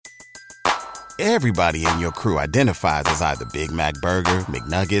Everybody in your crew identifies as either Big Mac Burger,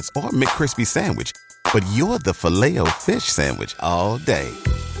 McNuggets, or McCrispy Sandwich. But you're the Filet-O-Fish Sandwich all day.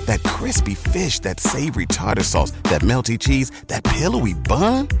 That crispy fish, that savory tartar sauce, that melty cheese, that pillowy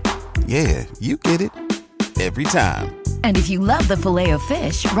bun. Yeah, you get it. Every time. And if you love the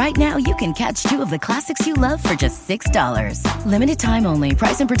Filet-O-Fish, right now you can catch two of the classics you love for just $6. Limited time only.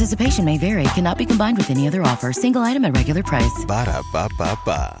 Price and participation may vary. Cannot be combined with any other offer. Single item at regular price.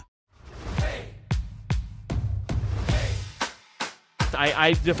 Ba-da-ba-ba-ba.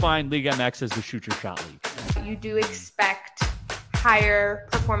 I define League MX as the shoot your shot league. You do expect higher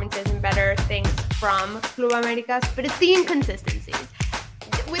performances and better things from Club Americas, but it's the inconsistencies.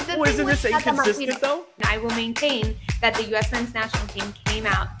 Isn't this inconsistent though? I will maintain that the U.S. men's national team came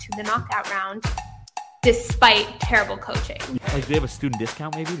out to the knockout round despite terrible coaching. Like, they have a student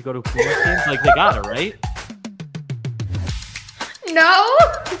discount maybe to go to Pumas games? Like, they got it, right? No.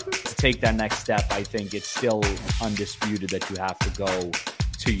 To take that next step, I think it's still undisputed that you have to go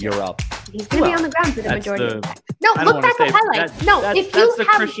to Europe. He's going to be on the ground for the majority of the time. No, I look back at highlights. That's the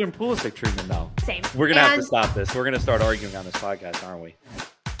Christian Pulisic treatment, though. Same. We're going to have to stop this. We're going to start arguing on this podcast, aren't we?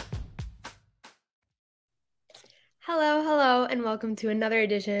 Hello, and welcome to another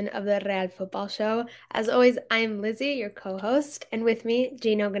edition of the Real Football Show. As always, I'm Lizzie, your co-host, and with me,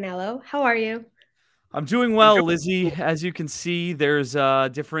 Gino Ganello. How are you? I'm doing well, Lizzie. As you can see, there's a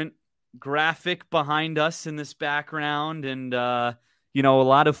different graphic behind us in this background, and a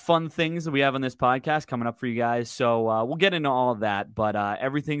lot of fun things that we have on this podcast coming up for you guys. So we'll get into all of that, but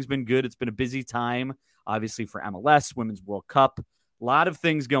everything's been good. It's been a busy time, obviously, for MLS, Women's World Cup. A lot of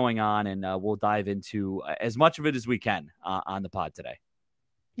things going on, and we'll dive into as much of it as we can on the pod today.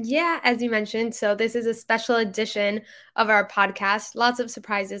 Yeah, as you mentioned, so this is a special edition of our podcast. Lots of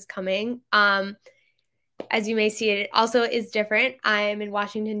surprises coming. As you may see, it also is different. I'm in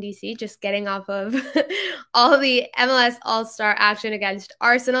Washington, D.C., just getting off of all the MLS All-Star action against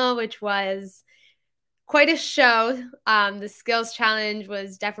Arsenal, which was quite a show. The skills challenge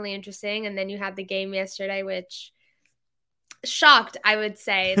was definitely interesting, and then you had the game yesterday, which shocked, I would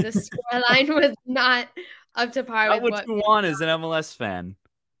say. The scoreline was not up to par with what you want as an MLS fan.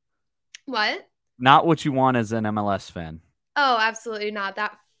 What? Not what you want as an MLS fan. Oh, absolutely not.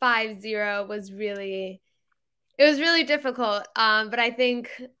 That 5-0 was really difficult. But I think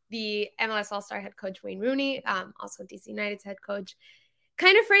the MLS All-Star head coach Wayne Rooney, also DC United's head coach,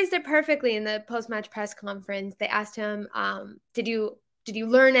 kind of phrased it perfectly in the post-match press conference. They asked him, did you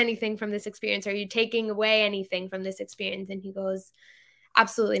learn anything from this experience? Are you taking away anything from this experience? And he goes,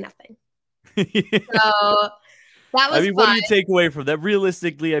 absolutely nothing. So that was fun. What do you take away from that?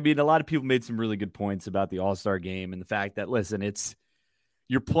 Realistically, a lot of people made some really good points about the All-Star game and the fact that, listen,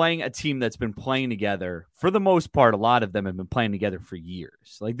 you're playing a team that's been playing together. For the most part, a lot of them have been playing together for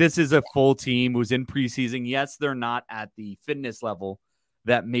years. Like, this is a full team who's in preseason. Yes, they're not at the fitness level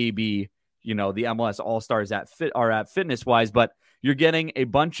that maybe, the MLS All-Stars are at fitness-wise, but you're getting a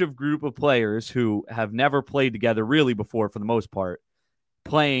bunch of group of players who have never played together really before, for the most part,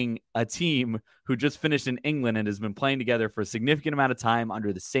 playing a team who just finished in England and has been playing together for a significant amount of time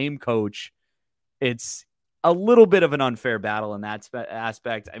under the same coach. It's a little bit of an unfair battle in that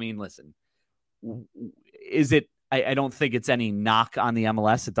aspect. Listen, is it? I don't think it's any knock on the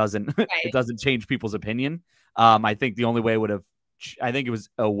MLS. It doesn't. Right. It doesn't change people's opinion. I think the only way I think it was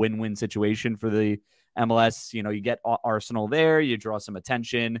a win-win situation for the MLS. You get Arsenal there, you draw some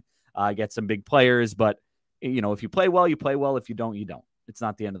attention, get some big players, but if you play well, you play well. If you don't, you don't. It's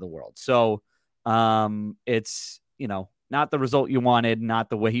not the end of the world. So it's not the result you wanted, not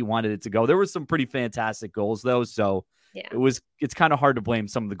the way you wanted it to go. There were some pretty fantastic goals though, so yeah. It's kind of hard to blame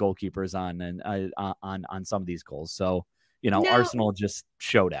some of the goalkeepers on some of these goals. So Arsenal just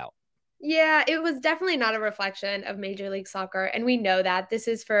showed out. Yeah, it was definitely not a reflection of Major League Soccer, and we know that. This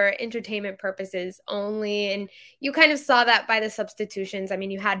is for entertainment purposes only, and you kind of saw that by the substitutions.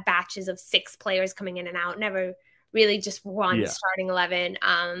 You had batches of 6 players coming in and out, never really just one starting 11.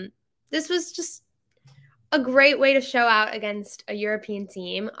 This was just a great way to show out against a European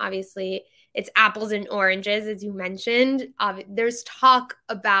team. Obviously, it's apples and oranges, as you mentioned. There's talk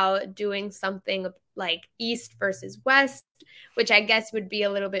about doing something like East versus West, which I guess would be a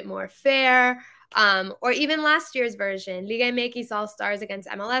little bit more fair. Or even last year's version, Liga MX All-Stars against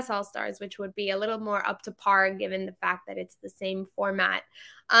MLS All-Stars, which would be a little more up to par given the fact that it's the same format.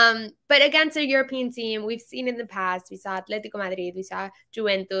 But against a European team, we've seen in the past, we saw Atletico Madrid, we saw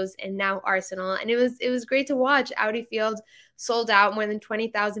Juventus, and now Arsenal. And it was great to watch. Audi Field sold out. More than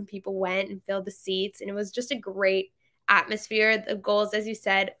 20,000 people went and filled the seats. And it was just a great atmosphere. The goals, as you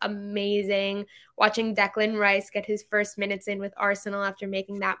said, amazing. Watching Declan Rice get his first minutes in with Arsenal after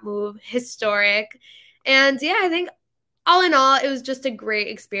making that move, historic. And yeah, I think all in all, it was just a great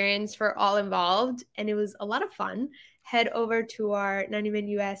experience for all involved, and it was a lot of fun. Head over to our 90-Min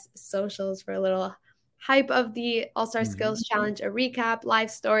US socials for a little hype of the All-Star Skills Challenge, a recap,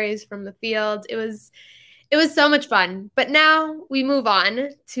 live stories from the field. It was so much fun. But now we move on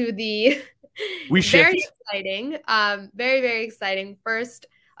to the very exciting, very, very exciting first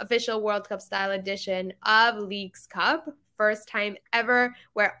official World Cup style edition of Leagues Cup. First time ever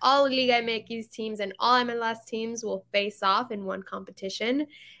where all Liga MX teams and all MLS teams will face off in one competition.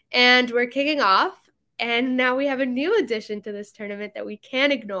 And we're kicking off. And now we have a new addition to this tournament that we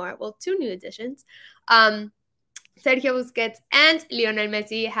can't ignore. Well, two new additions. Sergio Busquets and Lionel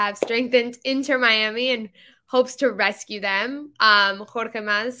Messi have strengthened Inter Miami and hopes to rescue them. Jorge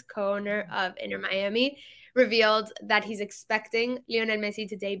Mas, co-owner of Inter Miami, revealed that he's expecting Lionel Messi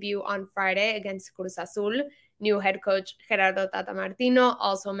to debut on Friday against Cruz Azul. New head coach Gerardo Tata Martino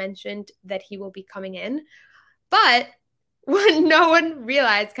also mentioned that he will be coming in. But what no one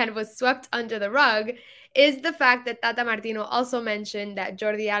realized, kind of was swept under the rug, is the fact that Tata Martino also mentioned that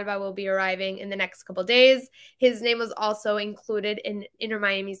Jordi Alba will be arriving in the next couple days. His name was also included in Inter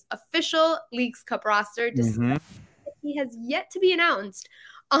Miami's official Leagues Cup roster, despite he has yet to be announced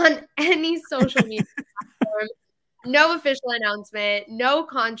on any social media platform. No official announcement, no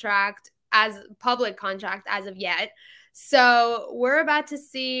contract, as public contract as of yet. So we're about to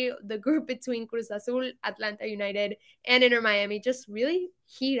see the group between Cruz Azul, Atlanta United, and Inter Miami just really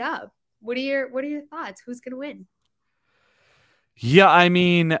heat up. What are your thoughts? Who's going to win? Yeah, I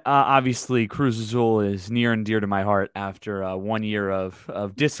mean, obviously Cruz Azul is near and dear to my heart after 1 year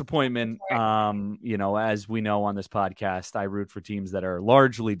of disappointment. As we know on this podcast, I root for teams that are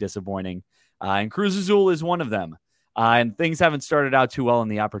largely disappointing, and Cruz Azul is one of them. And things haven't started out too well in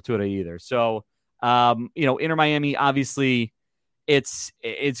the Apertura either. So, Inter Miami, obviously, it's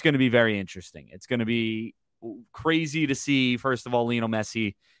going to be very interesting. It's going to be crazy to see, first of all, Lionel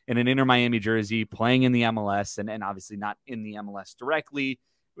Messi in an Inter Miami jersey playing in the MLS, and obviously not in the MLS directly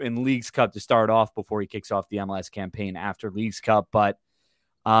in Leagues Cup to start off before he kicks off the MLS campaign after Leagues Cup. But,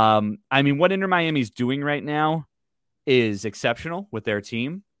 what Inter Miami is doing right now is exceptional with their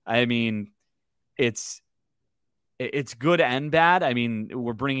team. I mean, it's good and bad. I mean,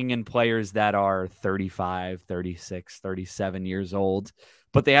 we're bringing in players that are 35, 36, 37 years old,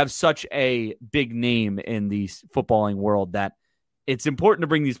 but they have such a big name in the footballing world that it's important to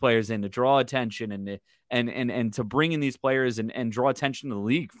bring these players in to draw attention and to bring in these players and draw attention to the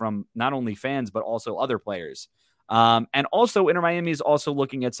league from not only fans, but also other players. And also Inter Miami is also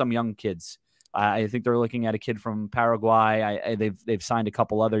looking at some young kids. I think they're looking at a kid from Paraguay. They've signed a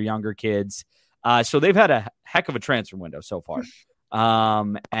couple other younger kids. So they've had a heck of a transfer window so far.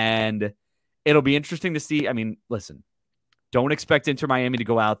 And it'll be interesting to see. I mean, listen, don't expect Inter Miami to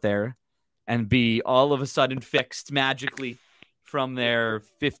go out there and be all of a sudden fixed magically from their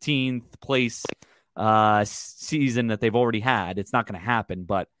 15th place season that they've already had. It's not going to happen,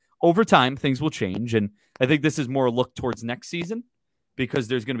 but over time, things will change. And I think this is more a look towards next season because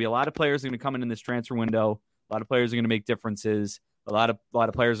there's going to be a lot of players going to come in this transfer window. A lot of players are going to make differences. A lot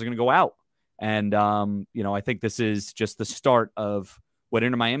of players are going to go out. And, I think this is just the start of what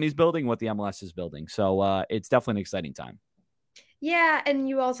Inter Miami is building, what the MLS is building. So it's definitely an exciting time. Yeah, and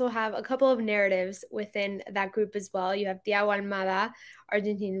you also have a couple of narratives within that group as well. You have Thiago Almada,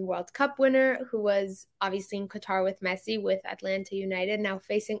 Argentinian World Cup winner, who was obviously in Qatar with Messi with Atlanta United, now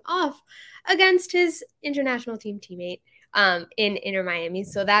facing off against his international team teammate in Inter Miami.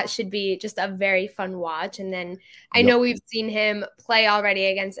 So that should be just a very fun watch. And then I know we've seen him play already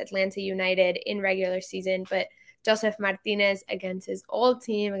against Atlanta United in regular season, but Josef Martinez against his old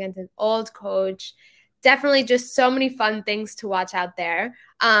team, against his old coach. Definitely just so many fun things to watch out there.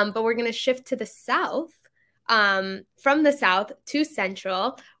 But we're going to shift to the South, from the South to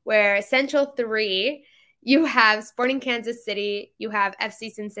Central, where Central 3, you have Sporting Kansas City, you have FC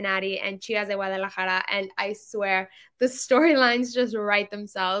Cincinnati, and Chivas de Guadalajara. And I swear, the storylines just write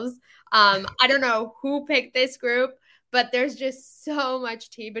themselves. I don't know who picked this group, but there's just so much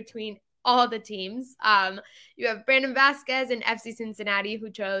tea between all the teams. You have Brandon Vasquez and FC Cincinnati, who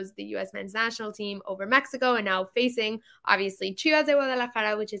chose the U.S. men's national team over Mexico and now facing, obviously, Chivas de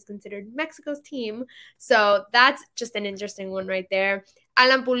Guadalajara, which is considered Mexico's team. So that's just an interesting one right there.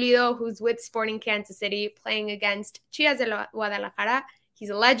 Alan Pulido, who's with Sporting Kansas City, playing against Chivas de Guadalajara.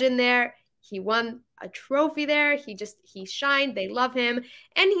 He's a legend there. He won a trophy there. He shined. They love him.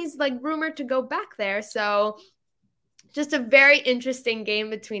 And he's rumored to go back there. So just a very interesting game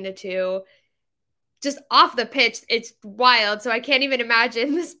between the two. just off the pitch, it's wild. So I can't even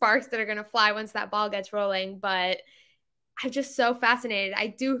imagine the sparks that are going to fly once that ball gets rolling. But I'm just so fascinated. I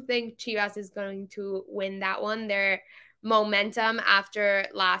do think Chivas is going to win that one. Their momentum after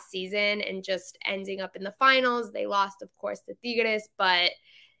last season and just ending up in the finals. They lost, of course, to Tigres, but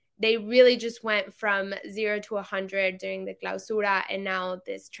they really just went from 0 to 100 during the clausura. And now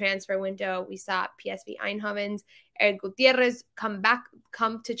this transfer window, we saw PSV Eindhoven's Eric Gutierrez come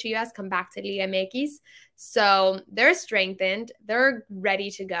to Chivas, come back to Liga MX. So they're strengthened. They're ready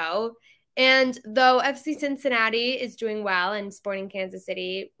to go. And though FC Cincinnati is doing well and Sporting Kansas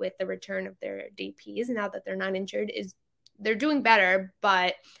City with the return of their DPs, now that they're not injured, they're doing better.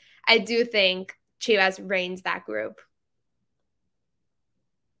 But I do think Chivas reigns that group.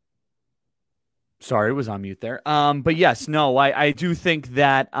 Sorry, it was on mute there. But yes, no, I do think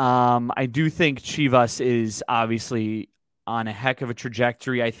that I do think Chivas is obviously on a heck of a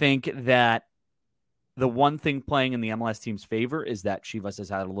trajectory. I think that the one thing playing in the MLS team's favor is that Chivas has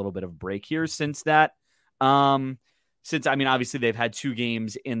had a little bit of break here since that. Obviously they've had 2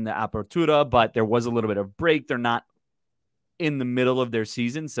 games in the Apertura, but there was a little bit of break. They're not in the middle of their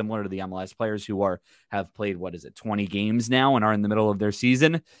season, similar to the MLS players who have played, 20 games now and are in the middle of their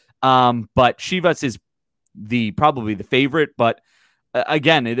season. But Chivas is probably the favorite, but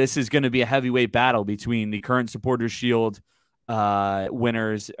again, this is going to be a heavyweight battle between the current Supporters Shield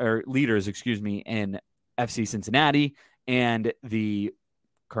leaders, in FC Cincinnati and the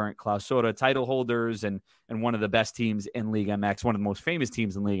current Clausura title holders and one of the best teams in Liga MX, one of the most famous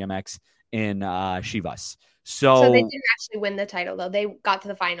teams in Liga MX in Chivas. So they didn't actually win the title, though. They got to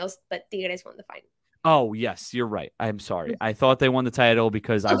the finals, but Tigres won the final. Oh, yes, you're right. I'm sorry. I thought they won the title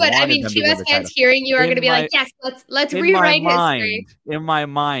because I wanted them to win Chivas the fans title. hearing you are going to be like, yes, let's rewrite history. In my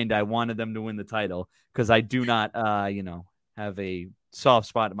mind, I wanted them to win the title because I do not, have a soft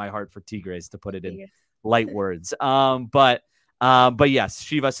spot in my heart for Tigres, to put it in light words. But yes,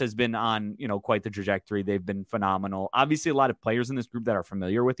 Chivas has been on, quite the trajectory. They've been phenomenal. Obviously, a lot of players in this group that are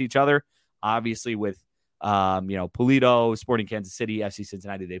familiar with each other. Obviously, with Paquito, Sporting Kansas City, FC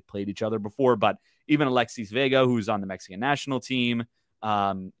Cincinnati, they've played each other before, but even Alexis Vega, who's on the Mexican national team,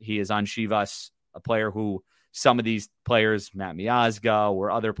 he is on Chivas, a player who some of these players, Matt Miazga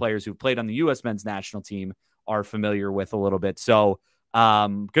or other players who've played on the U.S. men's national team, are familiar with a little bit. So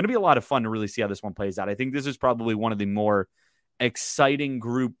going to be a lot of fun to really see how this one plays out. I think this is probably one of the more exciting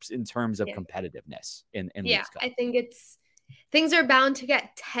groups in terms of competitiveness in Leagues Cup. I think things are bound to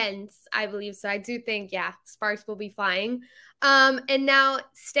get tense, I believe. So I do think, sparks will be flying. And now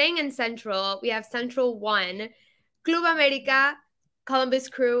staying in Central, we have Central 1, Club America, Columbus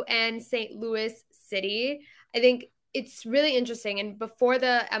Crew, and St. Louis City. I think it's really interesting. And before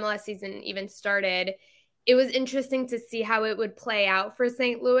the MLS season even started, it was interesting to see how it would play out for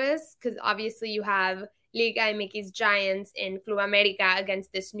St. Louis, because obviously you have Liga MX Giants in Club America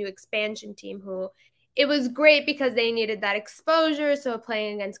against this new expansion team who it was great because they needed that exposure. So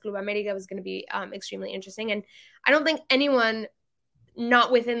playing against Club America was going to be extremely interesting. And I don't think anyone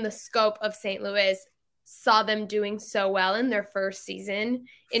not within the scope of St. Louis saw them doing so well in their first season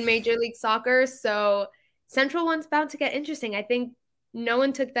in Major League Soccer. So Central 1's bound to get interesting. I think no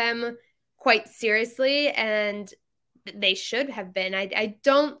one took them quite seriously, and they should have been. I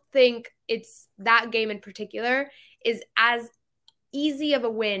don't think it's that game in particular is as easy of a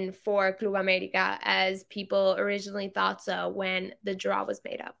win for Club America as people originally thought so when the draw was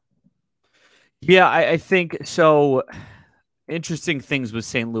made up. Yeah, I think so. Interesting things with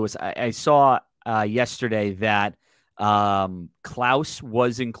St. Louis. I saw yesterday that Klaus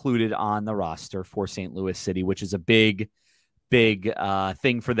was included on the roster for St. Louis City, which is a big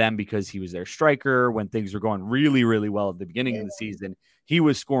thing for them because he was their striker when things were going really, really well at the beginning of the season. He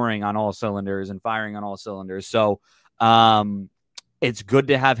was scoring on all cylinders and firing on all cylinders. So it's good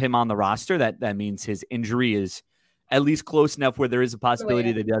to have him on the roster. That means his injury is at least close enough where there is a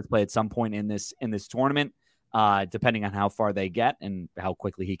possibility that he does play at some point in this tournament, depending on how far they get and how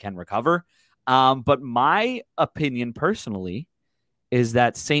quickly he can recover. But my opinion personally is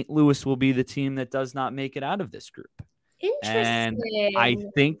that St. Louis will be the team that does not make it out of this group. And I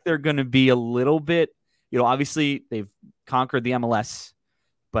think they're going to be a little bit, obviously they've conquered the MLS,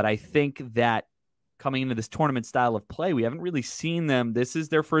 but I think that coming into this tournament style of play, we haven't really seen them. This is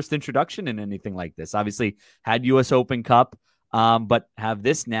their first introduction in anything like this. Obviously had US Open Cup, but have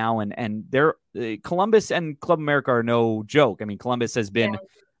this now. And they're Columbus and Club America are no joke. I mean, Columbus has been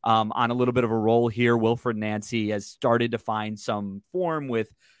on a little bit of a roll here. Wilfred Nancy has started to find some form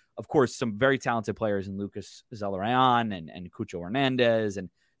with, of course, some very talented players in Lucas Zelarayan and Cucho Hernandez and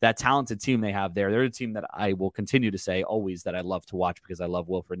that talented team they have there. They're a team that I will continue to say always that I love to watch because I love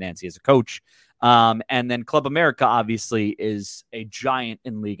Wilfred Nancy as a coach. And then Club America obviously is a giant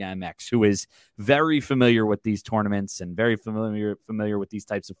in Liga MX who is very familiar with these tournaments and very familiar with these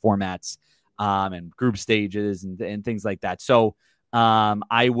types of formats and group stages and things like that. So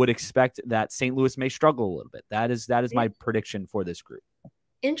I would expect that St. Louis may struggle a little bit. That is my prediction for this group.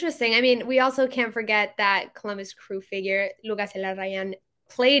 Interesting. I mean, we also can't forget that Columbus Crew figure, Lucas Elarrayan,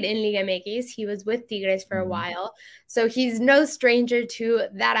 played in Liga MX. He was with Tigres for a while. So he's no stranger to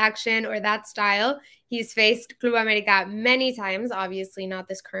that action or that style. He's faced Club America many times, obviously not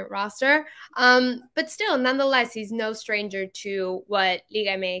this current roster. But still, nonetheless, he's no stranger to what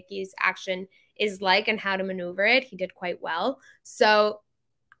Liga MX action is like and how to maneuver it. He did quite well. So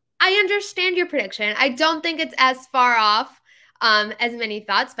I understand your prediction. I don't think it's as far off as many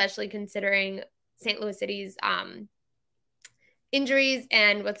thought, especially considering St. Louis City's injuries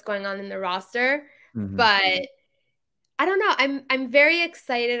and what's going on in the roster. But I don't know. I'm very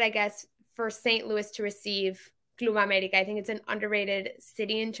excited, I guess, for St. Louis to receive Club America. I think it's an underrated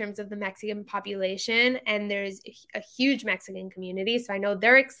city in terms of the Mexican population, and there's a huge Mexican community. So I know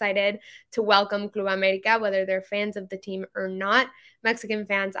they're excited to welcome Club America, whether they're fans of the team or not. Mexican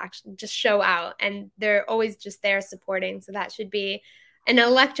fans actually just show out, and they're always just there supporting. So that should be an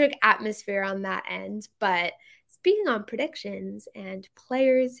electric atmosphere on that end. But speaking on predictions and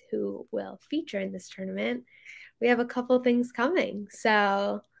players who will feature in this tournament, we have a couple things coming.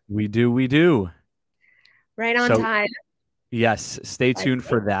 So we do. Right on time. Yes, stay tuned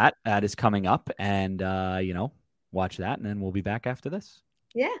for that. That is coming up, and watch that, and then we'll be back after this.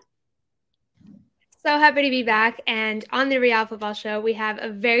 Yeah. So happy to be back, and on the Real Football Show, we have a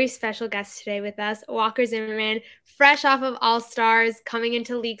very special guest today with us, Walker Zimmerman, fresh off of All-Stars, coming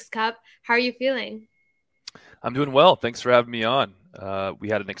into Leagues Cup. How are you feeling? I'm doing well. Thanks for having me on. We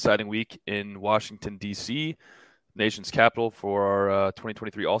had an exciting week in Washington, D.C., nation's capital, for our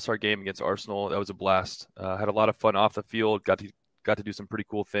 2023 All-Star game against Arsenal. That was a blast. Had a lot of fun off the field. Got to do some pretty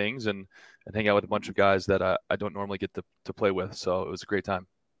cool things and hang out with a bunch of guys that I don't normally get to play with. So it was a great time.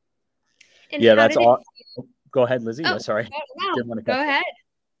 And yeah, that's all. Go ahead, Lizzie. Oh, sorry. no, go ahead.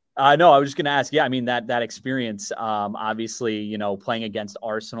 No, I was just going to ask. Yeah, I mean that experience. Obviously, playing against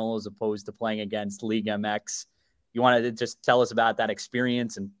Arsenal as opposed to playing against Ligue MX. You want to just tell us about that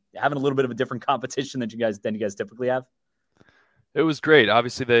experience and having a little bit of a different competition than you guys typically have? It was great.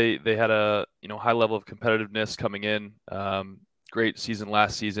 Obviously, they had a high level of competitiveness coming in. Great season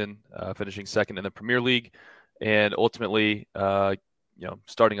last season, finishing second in the Premier League, and ultimately,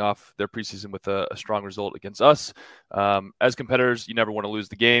 starting off their preseason with a strong result against us. As competitors, you never want to lose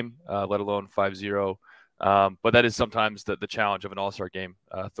the game, let alone 5-0. But that is sometimes the challenge of an all-star game,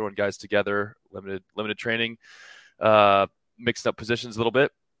 throwing guys together, limited training, mixed up positions a little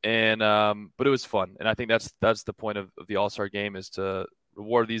bit. But it was fun. And I think that's the point of the all-star game, is to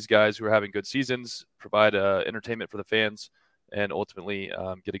reward these guys who are having good seasons, provide entertainment for the fans, and ultimately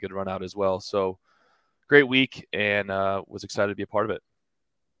get a good run out as well. So great week, and was excited to be a part of it.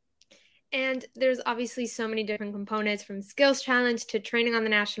 And there's obviously so many different components, from skills challenge to training on the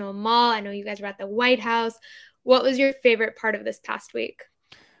National Mall. I know you guys were at the White House. What was your favorite part of this past week?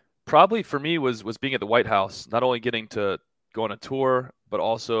 Probably for me was being at the White House, not only getting to go on a tour, but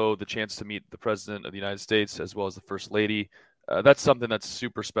also the chance to meet the President of the United States as well as the First Lady. That's something that's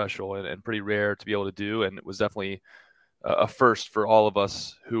super special and pretty rare to be able to do. And it was definitely a first for all of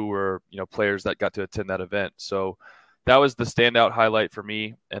us who were, players that got to attend that event. So that was the standout highlight for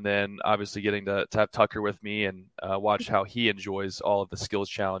me. And then obviously getting to have Tucker with me and watch how he enjoys all of the skills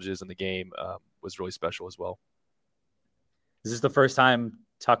challenges in the game was really special as well. Is this the first time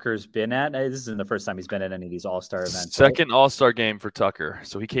Tucker's been at? This isn't the first time he's been at any of these all-star events. Second all-star game for Tucker.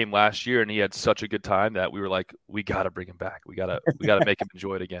 So he came last year and he had such a good time that we were like, we got to bring him back. We got to make him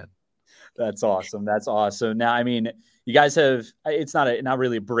enjoy it again. That's awesome. Now, I mean, you guys have, it's not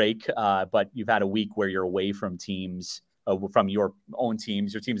really a break, but you've had a week where you're away from teams, from your own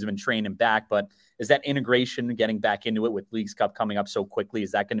teams. Your teams have been training back, but is that integration, getting back into it with Leagues Cup coming up so quickly,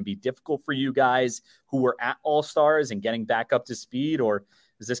 is that going to be difficult for you guys who were at All-Stars and getting back up to speed? Or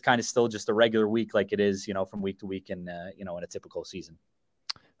is this kind of still just a regular week like it is, from week to week in a typical season?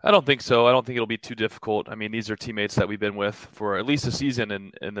 I don't think so. I don't think it'll be too difficult. I mean, these are teammates that we've been with for at least a season,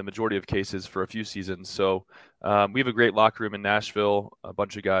 and in the majority of cases for a few seasons. So we have a great locker room in Nashville, a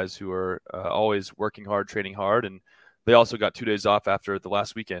bunch of guys who are always working hard, training hard, and they also got 2 days off after the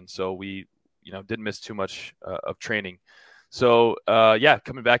last weekend. So we, didn't miss too much of training. So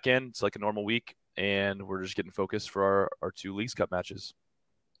coming back in, it's like a normal week, and we're just getting focused for our 2 Leagues Cup matches.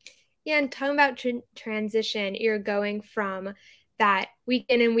 Yeah, and talking about transition, you're going from that week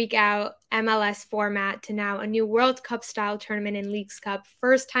in and week out MLS format to now a new World Cup style tournament in Leagues Cup.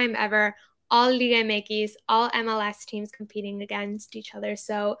 First time ever, all Liga MX, all MLS teams competing against each other.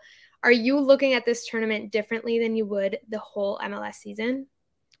 So are you looking at this tournament differently than you would the whole MLS season?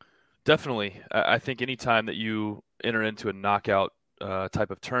 Definitely. I think anytime that you enter into a knockout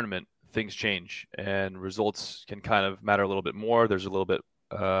type of tournament, things change and results can kind of matter a little bit more. There's a little bit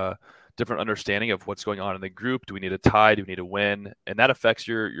different understanding of what's going on in the group. Do we need a tie? Do we need a win? And that affects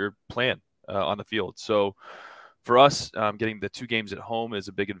your plan on the field. So for us, getting the 2 games at home is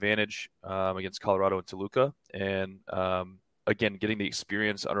a big advantage against Colorado and Toluca. And again, getting the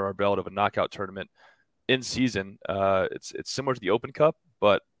experience under our belt of a knockout tournament in season, it's similar to the Open Cup,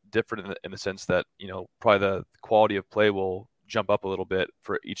 but different in the sense that, probably the quality of play will jump up a little bit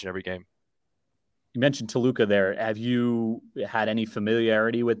for each and every game. You mentioned Toluca there. Have you had any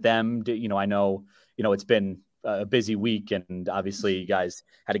familiarity with them? I know, it's been a busy week, and obviously you guys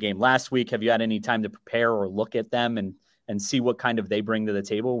had a game last week. Have you had any time to prepare or look at them and see what kind of they bring to the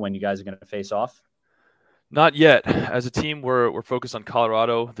table when you guys are going to face off? Not yet. As a team, we're focused on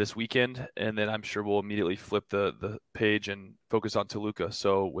Colorado this weekend, and then I'm sure we'll immediately flip the page and focus on Toluca.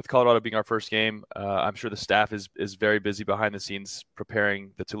 So with Colorado being our first game, I'm sure the staff is very busy behind the scenes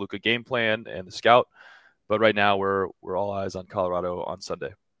preparing the Toluca game plan and the scout. But right now, we're all eyes on Colorado on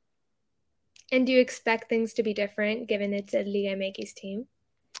Sunday. And do you expect things to be different given it's a Liga MX team?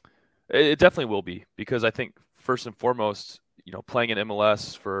 It definitely will be, because I think first and foremost, playing in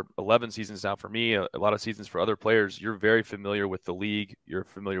MLS for 11 seasons now for me, a lot of seasons for other players, you're very familiar with the league, you're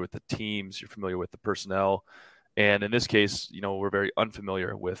familiar with the teams, you're familiar with the personnel. And in this case, we're very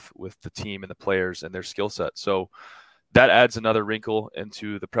unfamiliar with the team and the players and their skill set. So that adds another wrinkle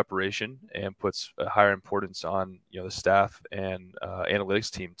into the preparation and puts a higher importance on, the staff and analytics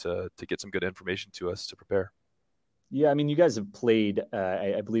team to get some good information to us to prepare. Yeah, I mean, you guys have played,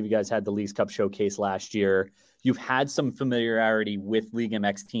 I believe you guys had the Leagues Cup showcase last year. You've had some familiarity with Liga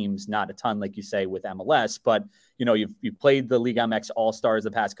MX teams, not a ton, like you say, with MLS, but, you've played the Liga MX All-Stars the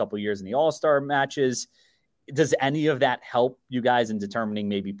past couple of years in the All-Star matches. Does any of that help you guys in determining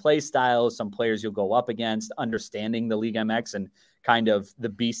maybe play styles, some players you'll go up against, understanding the Liga MX and kind of the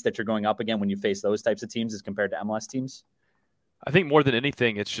beast that you're going up against when you face those types of teams as compared to MLS teams? I think more than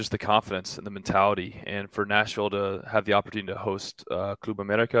anything, it's just the confidence and the mentality. And for Nashville to have the opportunity to host Club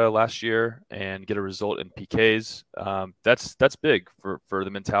America last year and get a result in PKs, that's big for the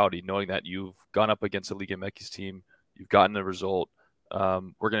mentality, knowing that you've gone up against a Liga MX team, you've gotten a result.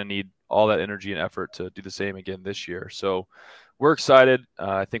 We're going to need all that energy and effort to do the same again this year. So we're excited.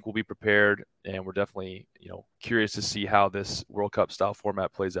 I think we'll be prepared, and we're definitely curious to see how this World Cup style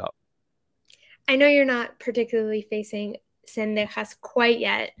format plays out. I know you're not particularly facing Cendejas quite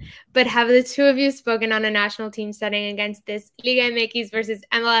yet, but have the two of you spoken on a national team setting against this Liga MX versus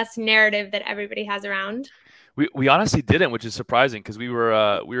MLS narrative that everybody has around? We honestly didn't, which is surprising because we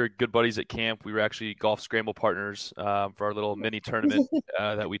were good buddies at camp. We were actually golf scramble partners for our little mini tournament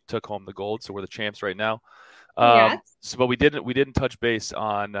that we took home the gold. So we're the champs right now. But we didn't touch base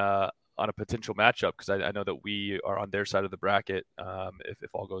on a potential matchup because I know that we are on their side of the bracket if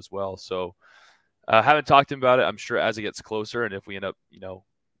all goes well. So haven't talked to him about it. I'm sure as it gets closer, and if we end up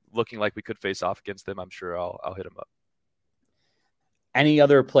looking like we could face off against them, I'm sure I'll hit him up. Any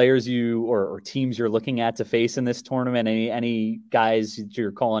other players or teams you're looking at to face in this tournament? Any guys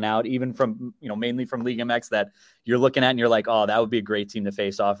you're calling out, even from, mainly from Liga MX that you're looking at and you're like, oh, that would be a great team to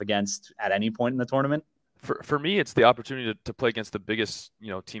face off against at any point in the tournament? For me, it's the opportunity to play against the biggest,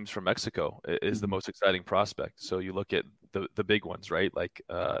 teams from Mexico is the most exciting prospect. So you look at the big ones, right? Like,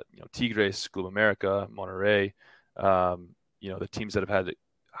 Tigres, Club America, Monterrey, the teams that have had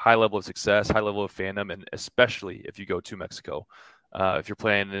high level of success, high level of fandom, and especially if you go to Mexico. If you're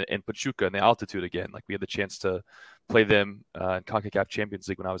playing in Pachuca in the altitude again, like we had the chance to play them in CONCACAF Champions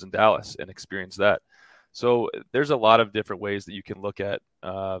League when I was in Dallas and experience that. So there's a lot of different ways that you can look at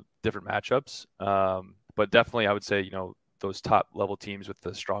different matchups. But definitely I would say, those top level teams with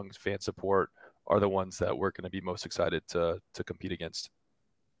the strong fan support are the ones that we're going to be most excited to compete against.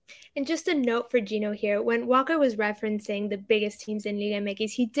 And just a note for Gino here, when Walker was referencing the biggest teams in Liga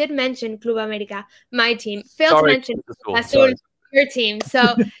MX, he did mention Club America, my team. Failed to mention your team.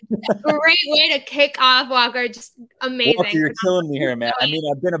 So great way to kick off, Walker. Just amazing. Walker, you're killing me here, man. I mean,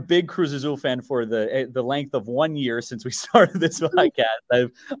 I've been a big Cruz Azul fan for the length of 1 year since we started this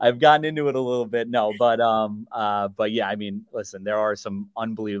podcast. I've gotten into it a little bit. No, but yeah, I mean, listen, there are some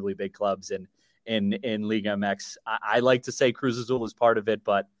unbelievably big clubs in Liga MX. I like to say Cruz Azul is part of it,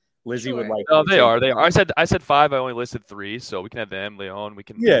 but Lizzie would like. Oh, they are. I said 5. I only listed 3, so we can have them, Leon. We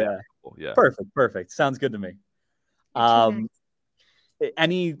can. Yeah. Perfect. Sounds good to me.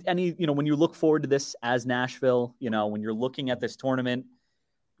 any, when you look forward to this as Nashville, when you're looking at this tournament,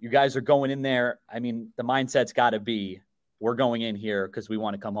 you guys are going in there. I mean, the mindset's got to be, we're going in here because we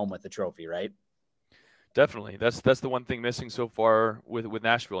want to come home with the trophy, right? Definitely. That's the one thing missing so far with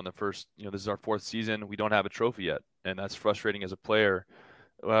Nashville in the first, this is our 4th season. We don't have a trophy yet. And that's frustrating as a player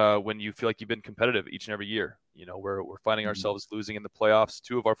when you feel like you've been competitive each and every year. We're finding ourselves losing in the playoffs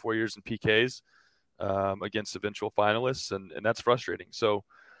 2 of our 4 years in PKs against eventual finalists. And that's frustrating. So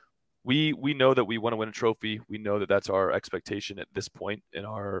we know that we want to win a trophy. We know that that's our expectation at this point in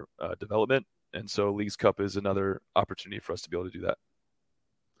our development. And so Leagues Cup is another opportunity for us to be able to do that.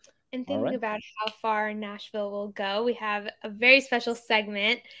 And thinking about how far Nashville will go, we have a very special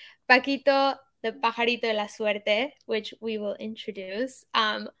segment, Paquito, the Pajarito de la Suerte, which we will introduce.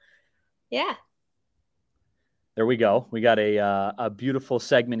 Yeah. There we go. We got a beautiful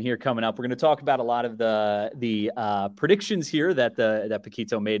segment here coming up. We're going to talk about a lot of the predictions here that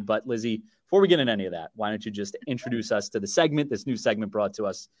Paquito made. But Lizzie, before we get into any of that, why don't you just introduce us to the segment, this new segment brought to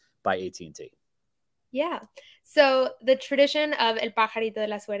us by AT&T. Yeah. So the tradition of El Pajarito de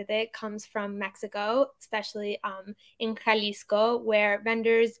la Suerte comes from Mexico, especially in Jalisco, where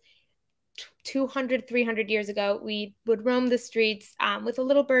vendors 200, 300 years ago, we would roam the streets with a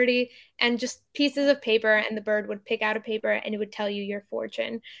little birdie and just pieces of paper, and the bird would pick out a paper and it would tell you your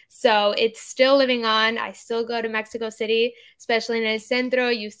fortune. So it's still living on. I still go to Mexico City, especially in El Centro.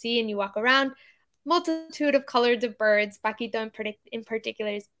 You see and you walk around. Multitude of colors of birds. Paquito in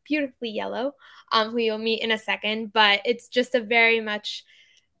particular is beautifully yellow, who you'll meet in a second. But it's just a very much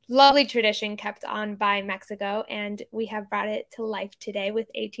lovely tradition kept on by Mexico, and we have brought it to life today with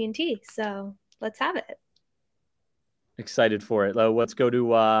AT&T. So let's have it. Excited for it. Let's go to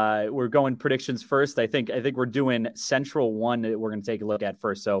we're going predictions first. I think we're doing Central 1 that we're going to take a look at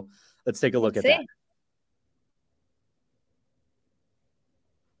first. So let's take a look at that.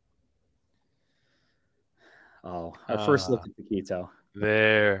 Oh, our first look at Paquito.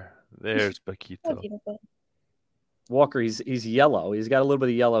 There's Paquito. Walker, he's yellow. He's got a little bit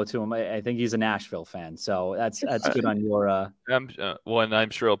of yellow to him. I think he's a Nashville fan, so that's good on your. And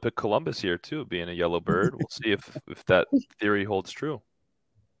I'm sure I'll pick Columbus here too, being a yellow bird. We'll see if that theory holds true.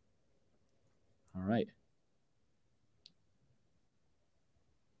 All right.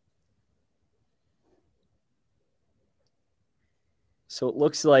 So it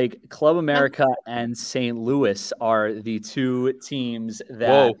looks like Club America and St. Louis are the 2 teams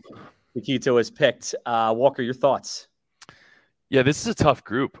that Paquito has picked. Walker, your thoughts? Yeah, this is a tough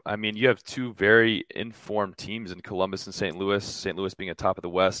group. I mean, you have 2 very informed teams in Columbus and St. Louis. St. Louis being atop of the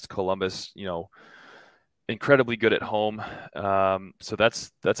West, Columbus, incredibly good at home. So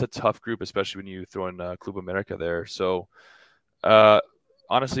that's a tough group, especially when you throw in Club America there. So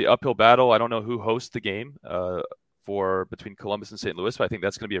honestly, uphill battle. I don't know who hosts the game for between Columbus and St. Louis, but I think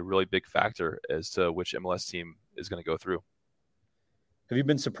that's going to be a really big factor as to which MLS team is going to go through. Have you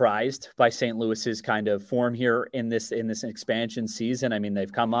been surprised by St. Louis's kind of form here in this expansion season? I mean,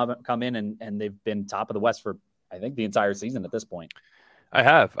 they've come in and they've been top of the West for, I think, the entire season at this point. I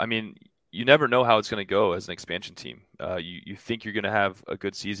have. I mean, you never know how it's going to go as an expansion team. You think you're going to have a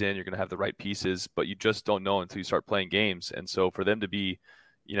good season, you're going to have the right pieces, but you just don't know until you start playing games. And so for them to be,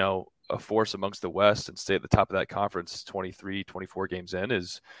 a force amongst the West and stay at the top of that conference 23, 24 games in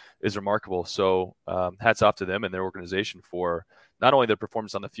is remarkable. So hats off to them and their organization for not only their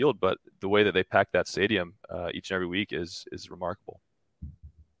performance on the field, but the way that they pack that stadium each and every week is remarkable.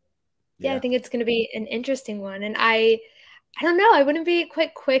 Yeah, I think it's going to be an interesting one. And I don't know. I wouldn't be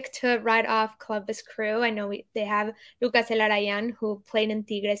quite quick to write off Columbus Crew. I know they have Lucas Elarayan, who played in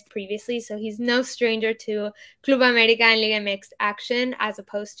Tigres previously, so he's no stranger to Club America and Liga MX action, as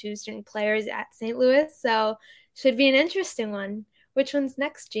opposed to certain players at St. Louis. So should be an interesting one. Which one's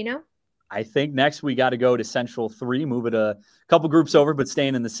next, Gino? I think next we got to go to Central 3, move it a couple groups over, but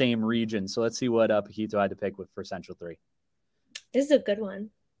staying in the same region. So let's see what Paquito had to pick for Central 3. This is a good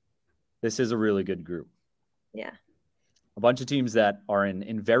one. This is a really good group. Yeah. A bunch of teams that are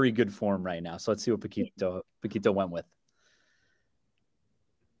in very good form right now. So let's see what Paquito went with.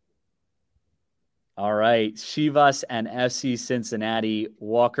 All right. Chivas and FC Cincinnati.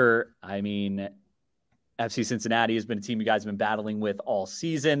 Walker, I mean, FC Cincinnati has been a team you guys have been battling with all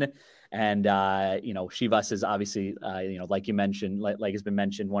season. And, Chivas is obviously, like you mentioned, like has been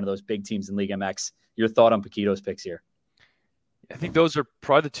mentioned, one of those big teams in Liga MX. Your thought on Paquito's picks here? I think those are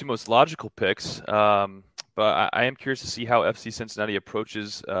probably the 2 most logical picks. But I am curious to see how FC Cincinnati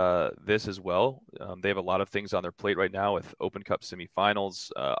approaches this as well. They have a lot of things on their plate right now with Open Cup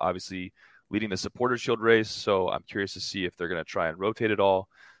semifinals, obviously leading the Supporters Shield race. So I'm curious to see if they're going to try and rotate it all.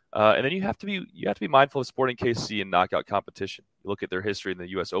 And then you have to be mindful of Sporting KC and knockout competition. You look at their history in the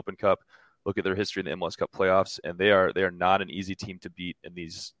U.S. Open Cup, look at their history in the MLS Cup playoffs, and they are not an easy team to beat in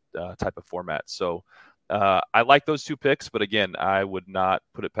these type of formats. So I like those two picks, but again, I would not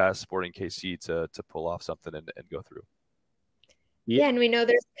put it past Sporting KC to pull off something and go through. Yeah, and we know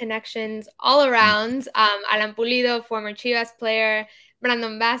there's connections all around. Alan Pulido, former Chivas player,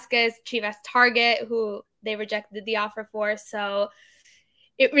 Brandon Vasquez, Chivas target, who they rejected the offer for. So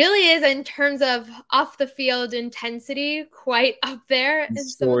it really is, in terms of off the field intensity, quite up there in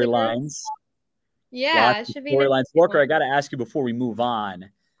storylines. Yeah, it should be storylines. Walker, I got to ask you before we move on.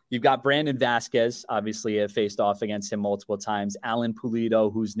 You've got Brandon Vasquez, obviously have faced off against him multiple times. Alan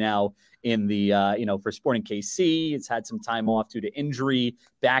Pulido, who's now in the, for Sporting KC. It's had some time off due to injury.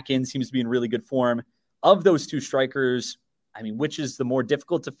 Back in seems to be in really good form. Of those two strikers, I mean, which is the more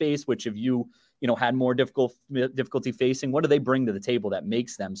difficult to face? Which of you, had more difficulty facing? What do they bring to the table that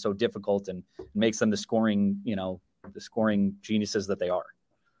makes them so difficult and makes them the scoring geniuses that they are?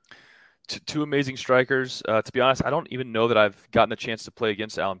 Two amazing strikers. To be honest, I don't even know that I've gotten a chance to play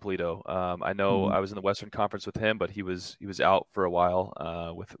against Alan Pulido. I know I was in the Western Conference with him, but he was out for a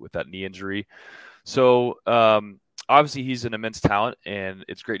while with that knee injury. So obviously he's an immense talent, and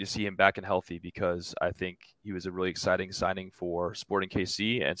it's great to see him back and healthy because I think he was a really exciting signing for Sporting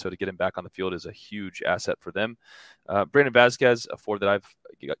KC, and so to get him back on the field is a huge asset for them. Brandon Vasquez, a forward that I've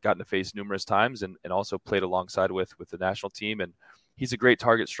gotten to face numerous times and also played alongside with the national team, and he's a great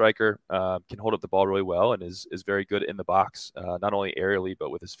target striker, can hold up the ball really well, and is very good in the box, not only aerially,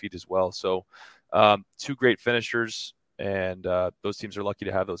 but with his feet as well. So two great finishers, and those teams are lucky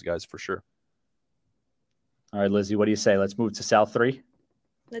to have those guys for sure. All right, Lizzie, what do you say? Let's move to South 3.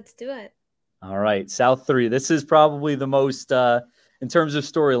 Let's do it. All right, South 3. This is probably the most, in terms of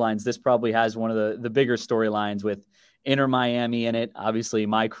storylines, this probably has one of the bigger storylines with Inter Miami in it. Obviously,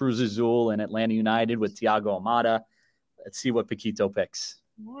 my Cruz Azul and Atlanta United with Thiago Almada. Let's see what Paquito picks.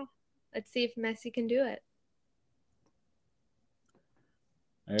 Yeah. Let's see if Messi can do it.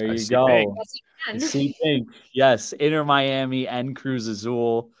 There you go. I see pink. Yes, Inter Miami and Cruz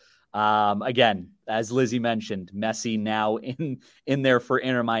Azul. Again, as Lizzie mentioned, Messi now in there for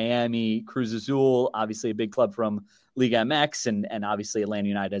Inter Miami. Cruz Azul, obviously a big club from Liga MX, and obviously Atlanta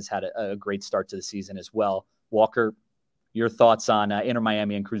United has had a great start to the season as well. Walker, your thoughts on Inter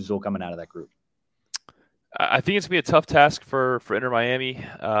Miami and Cruz Azul coming out of that group? I think it's going to be a tough task for Inter Miami.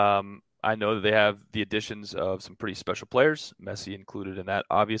 I know that they have the additions of some pretty special players, Messi included in that,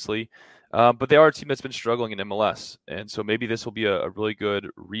 obviously. But they are a team that's been struggling in MLS. And so maybe this will be a really good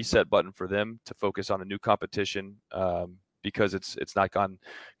reset button for them to focus on a new competition because it's not gone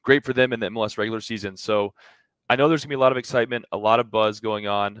great for them in the MLS regular season. So I know there's going to be a lot of excitement, a lot of buzz going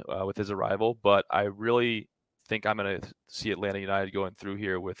on with his arrival, but I really think I'm going to see Atlanta United going through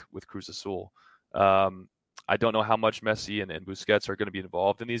here with Cruz Azul. I don't know how much Messi and Busquets are going to be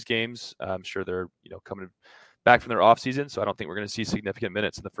involved in these games. I'm sure they're coming back from their off season, so I don't think we're going to see significant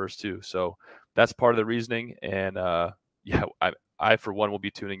minutes in the first two. So that's part of the reasoning, and I for one will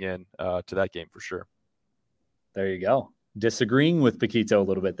be tuning in to that game for sure. There you go. Disagreeing with Paquito a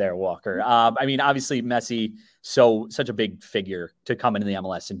little bit there, Walker. I mean, obviously Messi, such a big figure to come into the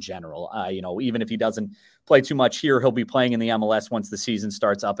MLS in general. Even if he doesn't play too much here, he'll be playing in the MLS once the season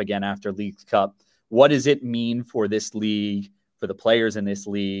starts up again after League Cup. What does it mean for this league, for the players in this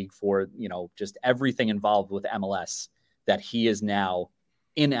league, for, just everything involved with MLS that he is now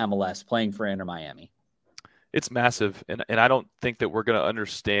in MLS playing for Inter Miami? It's massive. And I don't think that we're going to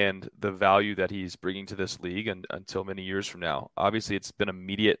understand the value that he's bringing to this league until many years from now. Obviously, it's been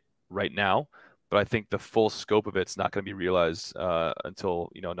immediate right now, but I think the full scope of it's not going to be realized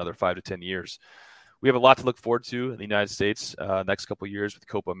until, another 5 to 10 years. We have a lot to look forward to in the United States next couple of years with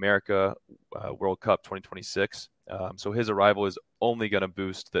Copa America, World Cup 2026. So his arrival is only going to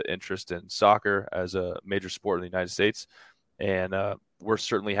boost the interest in soccer as a major sport in the United States. And we're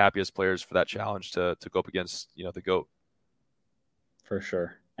certainly happy as players for that challenge to go up against, the GOAT. For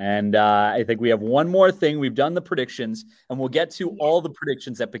sure. And I think we have one more thing. We've done the predictions, and we'll get to all the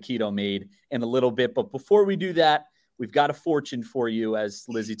predictions that Paquito made in a little bit. But before we do that, we've got a fortune for you, as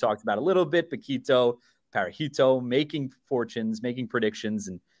Lizzie talked about a little bit. Paquito, Parajito, making fortunes, making predictions.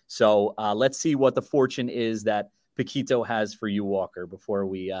 And so let's see what the fortune is that Paquito has for you, Walker, before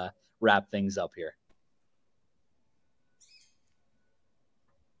we wrap things up here.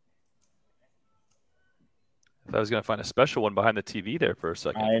 I thought I was going to find a special one behind the TV there for a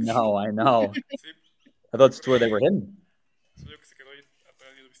second. I know. I thought that's where they were hidden.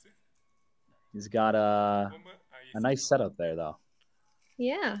 He's got a nice setup there, though.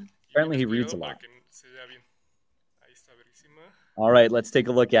 Yeah. Apparently he reads a lot. All right, let's take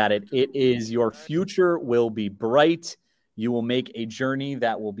a look at it. It is your future will be bright. You will make a journey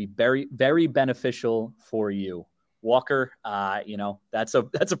that will be very, very beneficial for you. Walker, that's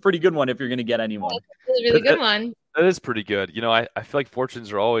a pretty good one if you're going to get anyone. That's a really good one. That is pretty good. I feel like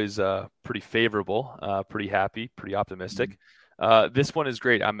fortunes are always pretty favorable, pretty happy, pretty optimistic. This one is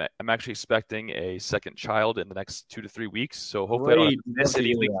great. I'm actually expecting a second child in the next 2 to 3 weeks. So hopefully I don't have to miss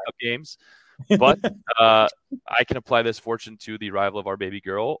any League Cup games. But I can apply this fortune to the arrival of our baby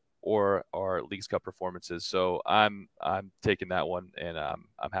girl or our Leagues Cup performances. So I'm taking that one, and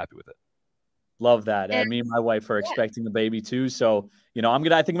I'm happy with it. Love that. And me and my wife are expecting a baby too. So, I think I'm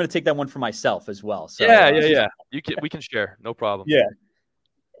going to take that one for myself as well. So yeah. We can share. No problem. Yeah.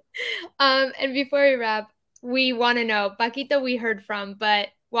 And before we wrap, we want to know, Paquito we heard from, but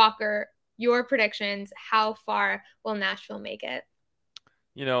Walker, your predictions, how far will Nashville make it?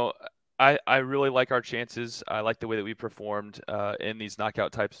 I really like our chances. I like the way that we performed in these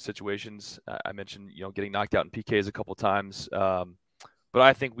knockout types of situations. I mentioned, getting knocked out in PKs a couple times. But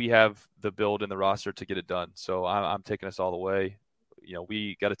I think we have the build and the roster to get it done. So I'm taking us all the way.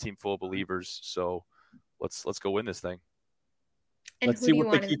 We got a team full of believers. So let's go win this thing. And let's see what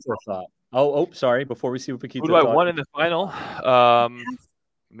Paquito thought. Oh, sorry. Before we see what Paquito thought. Who do I want in the final?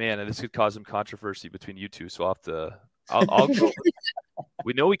 Man, and this could cause some controversy between you two. So I'll go.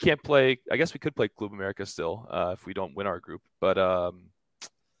 We know we can't play. I guess we could play Club America still if we don't win our group. But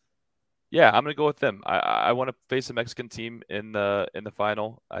yeah, I'm gonna go with them. I want to face a Mexican team in the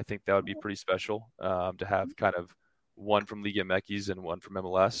final. I think that would be pretty special to have kind of one from Liga MX and one from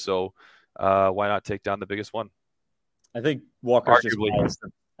MLS. So why not take down the biggest one? I think Walker's just biased.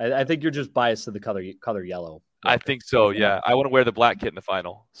 I think you're just biased to the color yellow. Walker. I think so. Yeah, I want to wear the black kit in the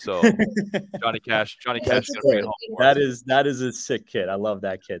final. So Johnny Cash. That is a sick kit. I love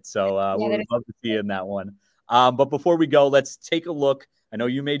that kit. So we would love to see you in that one. But before we go, let's take a look. I know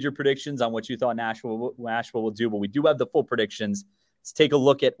you made your predictions on what you thought Nashville will do, but we do have the full predictions. Let's take a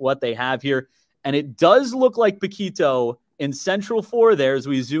look at what they have here. And it does look like Paquito in Central 4 there, as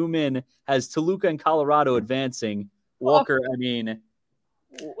we zoom in, has Toluca and Colorado advancing. Walker,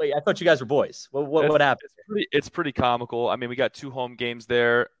 wait, I thought you guys were boys. What happened? It's pretty comical. I mean, we got 2 home games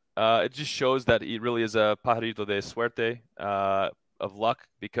there. It just shows that he really is a pajarito de suerte, of luck,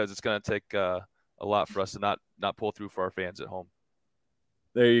 because it's going to take a lot for us to not pull through for our fans at home.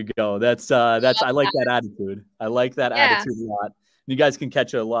 There you go. That's I like that attitude. I like that attitude a lot. You guys can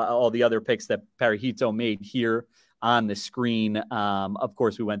catch all the other picks that Paquito made here on the screen. Of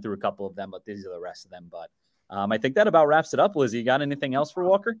course, we went through a couple of them, but these are the rest of them. But I think that about wraps it up. Lizzie, you got anything else for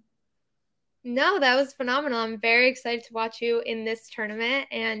Walker? No, that was phenomenal. I'm very excited to watch you in this tournament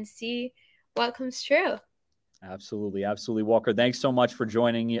and see what comes true. Absolutely. Walker, thanks so much for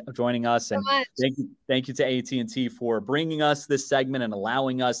joining us. And thank you to AT&T for bringing us this segment and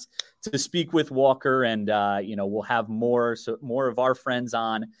allowing us to speak with Walker. And, we'll have more of our friends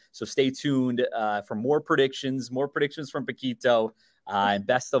on. So stay tuned for more predictions from Paquito. And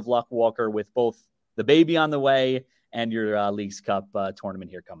best of luck, Walker, with both the baby on the way and your Leagues Cup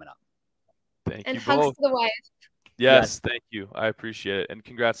tournament here coming up. Thank and you hugs both. to the wife. Yes, thank you. I appreciate it. And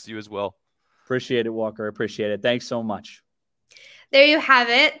congrats to you as well. Appreciate it, Walker. Appreciate it. Thanks so much. There you have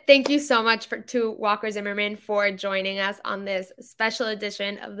it. Thank you so much to Walker Zimmerman for joining us on this special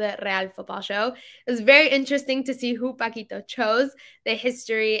edition of the Real Football Show. It was very interesting to see who Paquito chose, the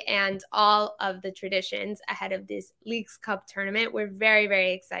history, and all of the traditions ahead of this Leagues Cup tournament. We're very,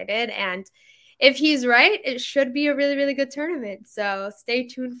 very excited. And if he's right, it should be a really, really good tournament. So stay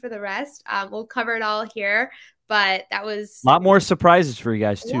tuned for the rest. We'll cover it all here. But that was a lot more surprises for you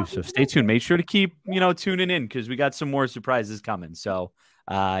guys too. So stay tuned. Make sure to keep, tuning in because we got some more surprises coming. So,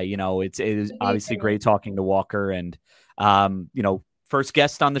 it is obviously great talking to Walker and, first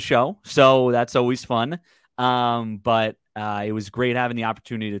guest on the show. So that's always fun. But it was great having the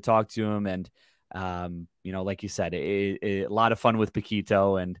opportunity to talk to him. And, like you said, a lot of fun with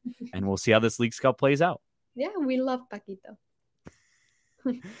Paquito and we'll see how this Leagues Cup plays out. Yeah, we love Paquito.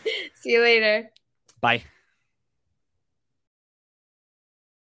 See you later. Bye.